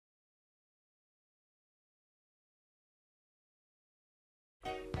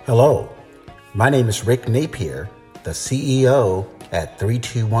Hello, my name is Rick Napier, the CEO at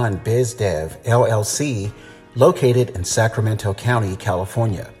 321 BizDev LLC, located in Sacramento County,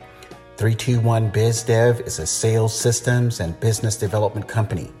 California. 321 BizDev is a sales systems and business development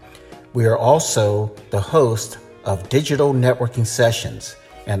company. We are also the host of Digital Networking Sessions,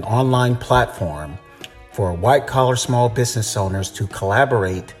 an online platform for white-collar small business owners to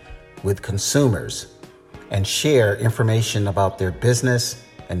collaborate with consumers and share information about their business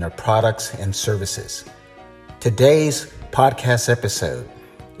and their products and services. Today's podcast episode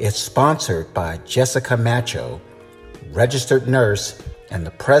is sponsored by Jessica Macho, registered nurse and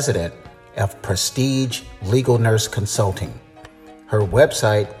the president of Prestige Legal Nurse Consulting. Her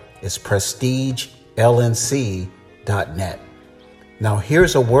website is prestigelnc.net. Now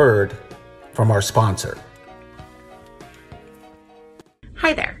here's a word from our sponsor.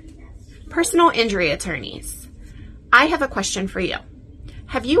 Hi there, personal injury attorneys. I have a question for you.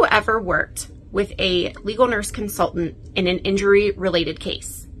 Have you ever worked with a legal nurse consultant in an injury-related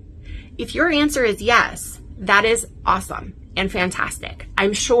case? If your answer is yes, that is awesome and fantastic.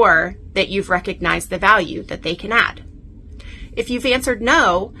 I'm sure that you've recognized the value that they can add. If you've answered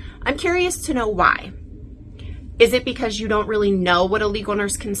no, I'm curious to know why. Is it because you don't really know what a legal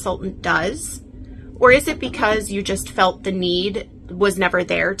nurse consultant does? Or is it because you just felt the need was never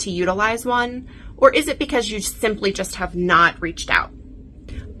there to utilize one? Or is it because you simply just have not reached out?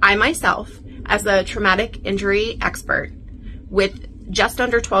 I myself, as a traumatic injury expert with just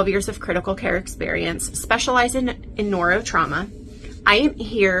under 12 years of critical care experience, specializing in neurotrauma, I am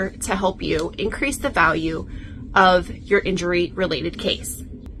here to help you increase the value of your injury-related case.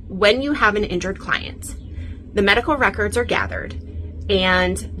 When you have an injured client, the medical records are gathered,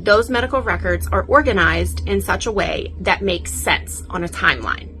 and those medical records are organized in such a way that makes sense on a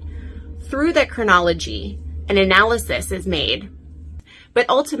timeline. Through that chronology, an analysis is made, but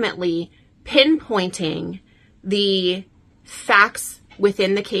ultimately pinpointing the facts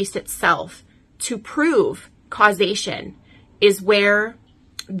within the case itself to prove causation is where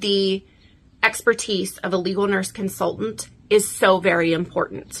the expertise of a legal nurse consultant is so very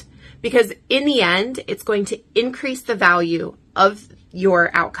important. Because in the end, it's going to increase the value of your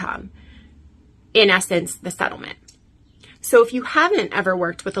outcome. In essence, the settlement. So if you haven't ever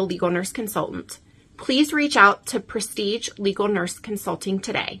worked with a legal nurse consultant, please reach out to Prestige Legal Nurse Consulting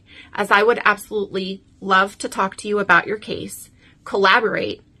today, as I would absolutely love to talk to you about your case,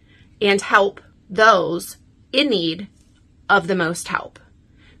 collaborate, and help those in need of the most help.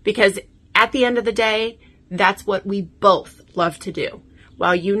 Because at the end of the day, that's what we both love to do.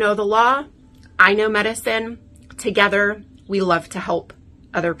 While you know the law, I know medicine, together we love to help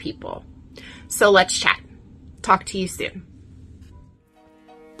other people. So let's chat. Talk to you soon.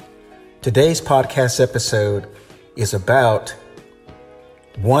 Today's podcast episode is about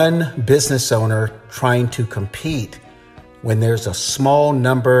one business owner trying to compete when there's a small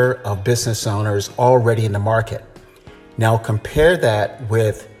number of business owners already in the market. Now compare that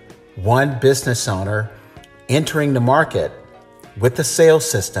with one business owner entering the market with the sales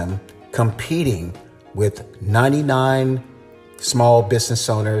system competing with 99 small business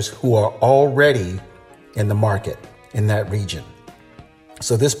owners who are already in the market in that region.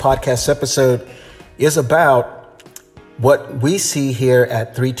 So this podcast episode is about what we see here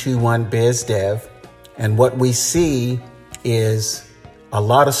at 321 BizDev, and what we see is a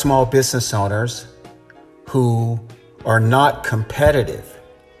lot of small business owners who are not competitive,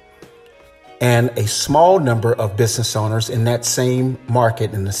 and a small number of business owners in that same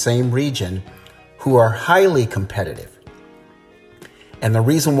market, in the same region, who are highly competitive. And the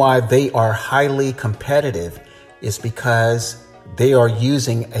reason why they are highly competitive is because they are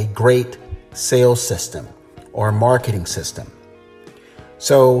using a great sales system or marketing system.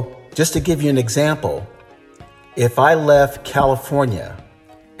 So just to give you an example, if I left California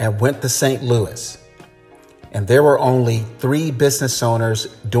and went to St. Louis, and there were only 3 business owners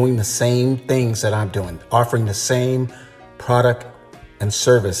doing the same things that I'm doing, offering the same product and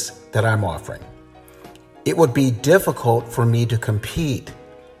service that I'm offering, it would be difficult for me to compete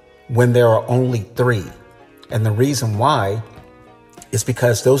when there are only 3. And the reason why is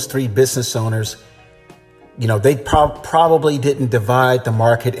because those 3 business owners, they probably didn't divide the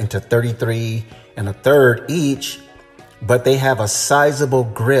market into 33 and a third each, but they have a sizable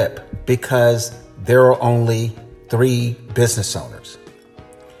grip because there are only 3 business owners.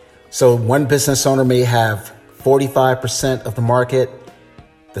 So one business owner may have 45% of the market.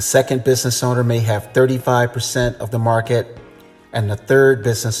 The second business owner may have 35% of the market. And the third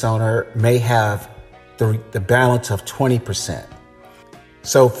business owner may have the balance of 20%.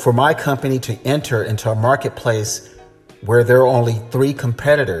 So for my company to enter into a marketplace where there are only 3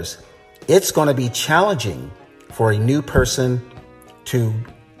 competitors, it's going to be challenging for a new person to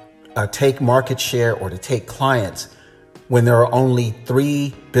take market share or to take clients when there are only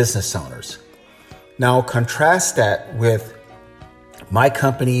 3 business owners. Now contrast that with my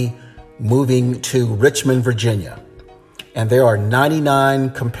company moving to Richmond, Virginia, and there are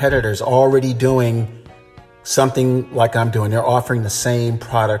 99 competitors already doing something like I'm doing. They're offering the same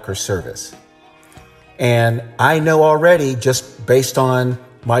product or service. And I know already, just based on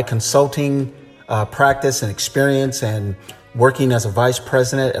my consulting practice and experience and working as a vice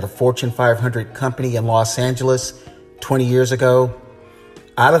president at a Fortune 500 company in Los Angeles 20 years ago,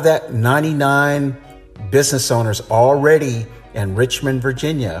 out of that 99 business owners already in Richmond,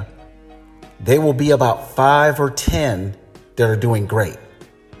 Virginia, there will be about 5 or 10 that are doing great,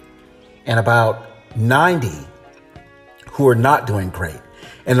 and about 90 who are not doing great.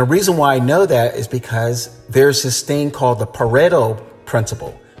 And the reason why I know that is because there's this thing called the Pareto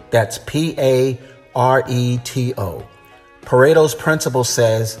principle. That's Pareto. Pareto's principle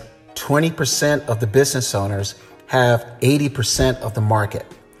says 20% of the business owners have 80% of the market.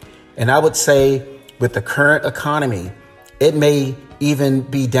 And I would say with the current economy, it may even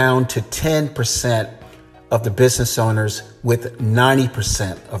be down to 10% of the business owners with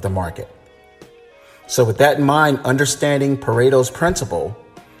 90% of the market. So with that in mind, understanding Pareto's principle,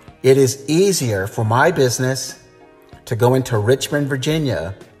 it is easier for my business to go into Richmond,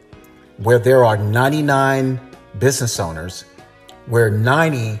 Virginia, where there are 99 business owners, where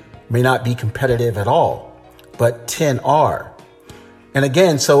 90 may not be competitive at all, but 10 are. And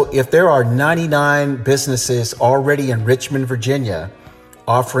again, so if there are 99 businesses already in Richmond, Virginia,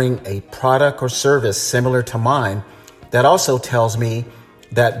 offering a product or service similar to mine, that also tells me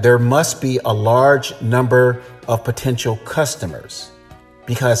that there must be a large number of potential customers,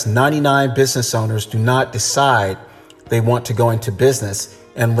 because 99 business owners do not decide they want to go into business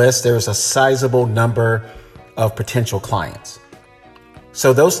unless there's a sizable number of potential clients.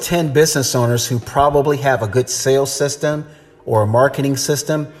 So those 10 business owners who probably have a good sales system or a marketing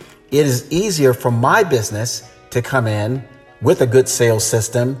system, it is easier for my business to come in with a good sales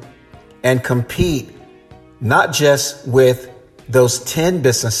system and compete not just with those 10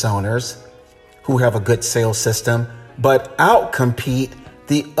 business owners who have a good sales system, but outcompete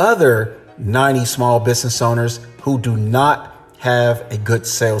the other 90 small business owners who do not have a good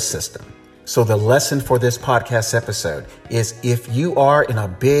sales system. So the lesson for this podcast episode is, if you are in a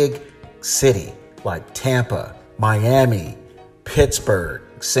big city like Tampa, Miami, Pittsburgh,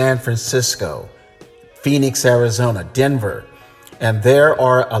 San Francisco, Phoenix, Arizona, Denver, and there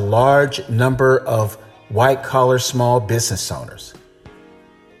are a large number of white-collar small business owners,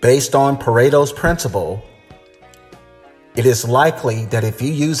 based on Pareto's principle, it is likely that if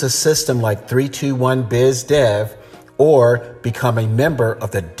you use a system like 321 Biz Dev or become a member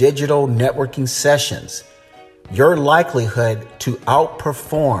of the digital networking sessions, your likelihood to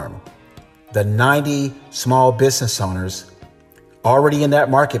outperform the 90 small business owners already in that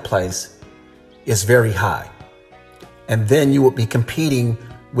marketplace is very high. And then you will be competing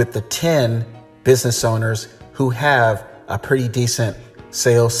with the 10 business owners who have a pretty decent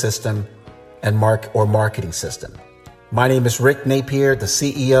sales system and marketing system. My name is Rick Napier, the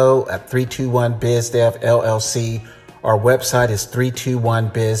CEO at 321 BizDev LLC. Our website is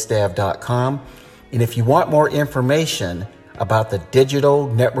 321bizdev.com. And if you want more information about the digital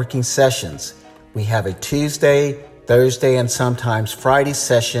networking sessions, we have a Tuesday, Thursday, and sometimes Friday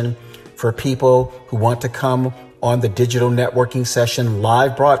session for people who want to come on the digital networking session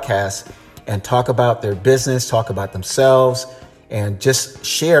live broadcast and talk about their business, talk about themselves, and just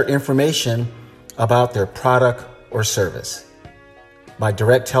share information about their product or service. My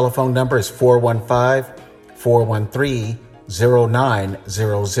direct telephone number is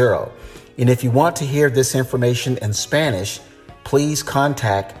 415-413-0900. And if you want to hear this information in Spanish, please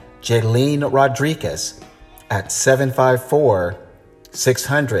contact Jaylene Rodriguez at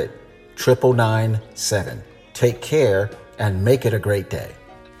 754-600-9997. Take care and make it a great day.